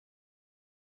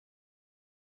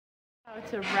How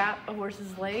to wrap a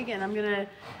horse's leg, and I'm gonna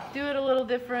do it a little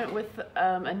different with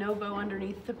a no bow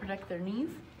underneath to protect their knees.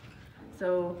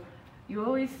 So you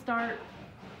always start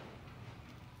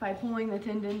by pulling the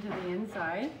tendon to the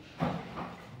inside.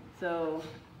 So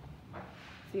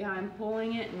see how I'm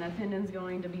pulling it, and the tendon's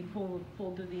going to be pulled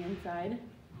to the inside.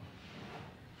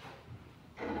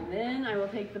 And then I will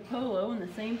take the polo, and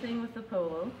the same thing with the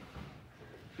polo.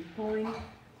 You're pulling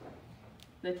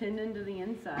the tendon to the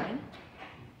inside.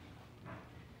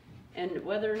 And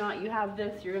whether or not you have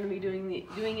this, you're going to be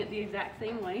doing it the exact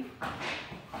same way.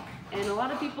 And a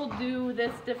lot of people do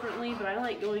this differently, but I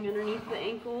like going underneath the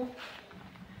ankle,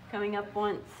 coming up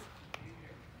once,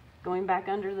 going back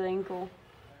under the ankle,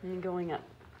 and going up.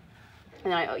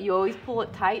 And you always pull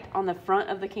it tight on the front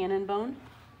of the cannon bone.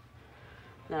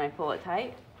 Then I pull it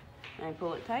tight, and I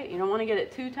pull it tight. You don't want to get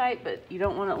it too tight, but you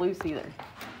don't want it loose either.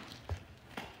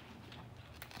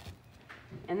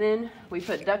 And then we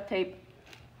put duct tape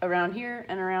around here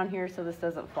and around here so this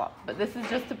doesn't flop. But this is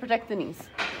just to protect the knees.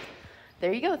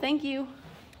 There you go. Thank you.